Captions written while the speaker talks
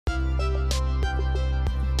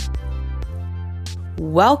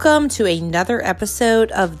Welcome to another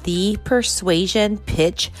episode of the Persuasion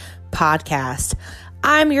Pitch Podcast.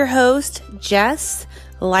 I'm your host, Jess,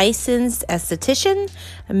 licensed esthetician,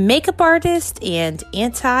 makeup artist, and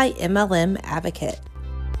anti-MLM advocate.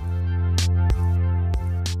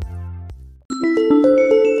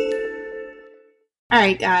 All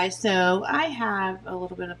right, guys, so I have a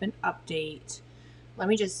little bit of an update. Let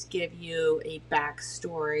me just give you a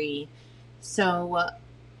backstory. So,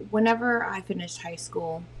 whenever I finished high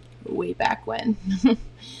school, way back when,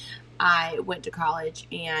 I went to college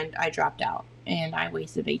and I dropped out and I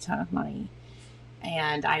wasted a ton of money.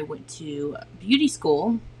 And I went to beauty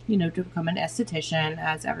school, to become an esthetician,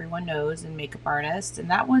 as everyone knows, and makeup artist. And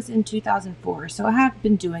that was in 2004. So I have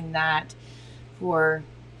been doing that for,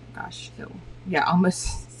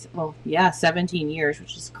 17 years,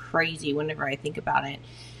 which is crazy whenever I think about it.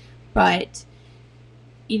 But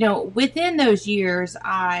within those years,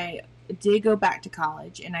 I did go back to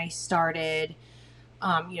college and I started,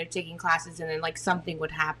 taking classes, and then something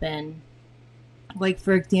would happen.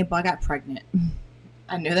 For example, I got pregnant.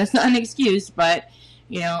 I know that's not an excuse, but,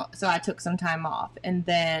 so I took some time off, and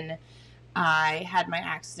then I had my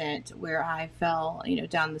accident where I fell,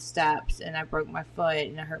 down the steps, and I broke my foot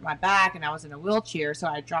and I hurt my back, and I was in a wheelchair. So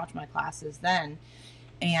I dropped my classes then.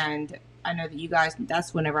 And I know that you guys,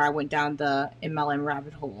 that's whenever I went down the MLM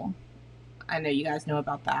rabbit hole. I know you guys know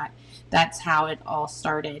about that. That's how it all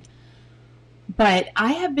started. But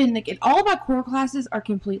I have been, all of my core classes are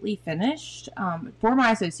completely finished, for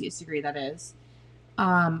my associate's degree, that is.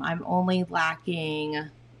 I'm only lacking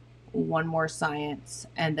one more science,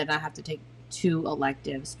 and then I have to take 2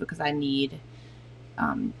 electives because I need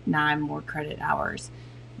 9 more credit hours.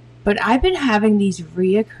 But I've been having these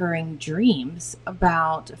reoccurring dreams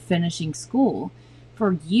about finishing school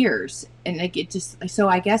for years. And so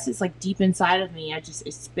I guess it's deep inside of me.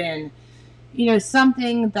 It's been,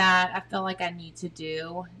 something that I feel like I need to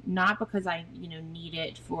do, not because I, need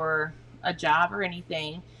it for a job or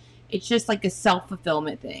anything. It's just a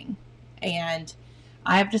self-fulfillment thing. And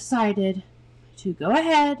I've decided to go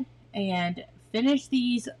ahead and finish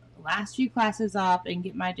these last few classes up and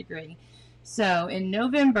get my degree. So in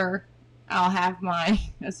November, I'll have my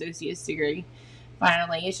associate's degree.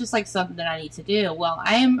 Finally, it's just something that I need to do. Well,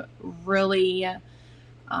 I'm really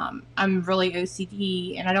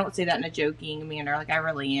OCD, and I don't say that in a joking manner. I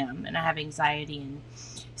really am, and I have anxiety, and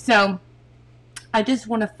so I just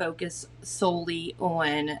want to focus solely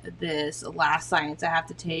on this last science I have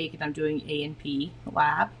to take, and I'm doing A&P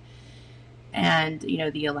lab, and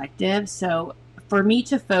the elective. So for me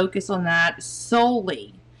to focus on that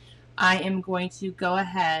solely, I am going to go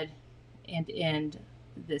ahead and end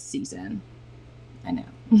this season. I know.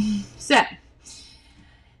 So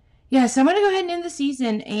I'm going to go ahead and end the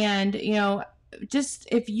season. And, just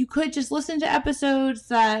if you could just listen to episodes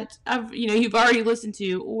that you've already listened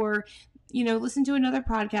to, or, listen to another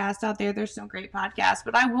podcast out there. There's some great podcasts,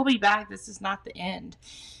 but I will be back. This is not the end.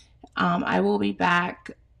 I will be back,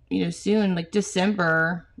 soon.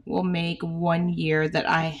 December will make 1 year that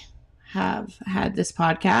I have had this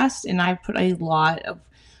podcast, and I've put a lot of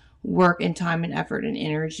work and time and effort and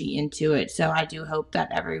energy into it. So I do hope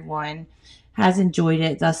that everyone has enjoyed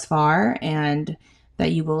it thus far, and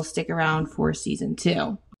that you will stick around for season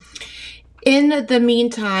 2. In the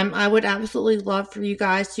meantime, I would absolutely love for you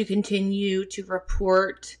guys to continue to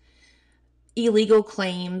report illegal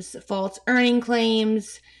claims, false earning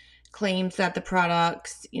claims that the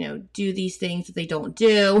products, do these things that they don't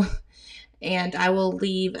do. And I will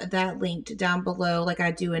leave that linked down below, like I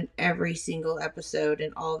do in every single episode,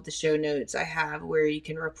 and all of the show notes I have where you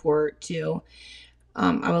can report to.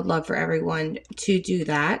 I would love for everyone to do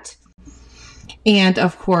that. And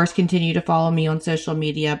of course, continue to follow me on social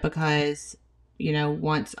media, because,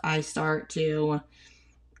 once I start to,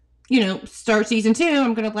 start season 2,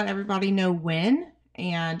 I'm going to let everybody know when.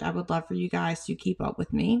 And I would love for you guys to keep up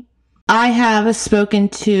with me. I have spoken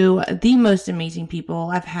to the most amazing people.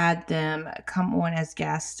 I've had them come on as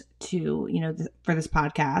guests to, for this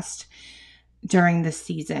podcast during this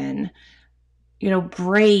season.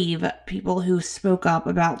 Brave people who spoke up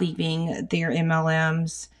about leaving their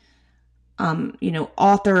MLMs.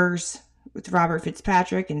 Authors with Robert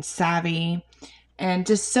Fitzpatrick and Savvy, and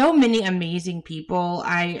just so many amazing people.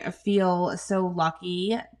 I feel so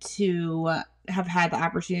lucky to have had the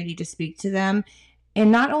opportunity to speak to them. And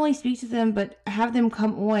not only speak to them, but have them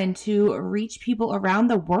come on to reach people around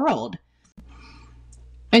the world.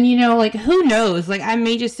 And, who knows? I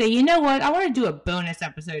may just say, you know what? I want to do a bonus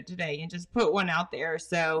episode today and just put one out there.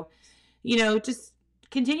 So, just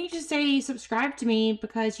continue to say subscribe to me,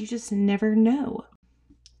 because you just never know.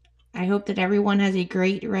 I I hope that everyone has a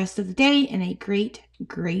great rest of the day and a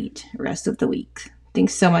great rest of the week.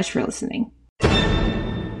 Thanks so much for listening.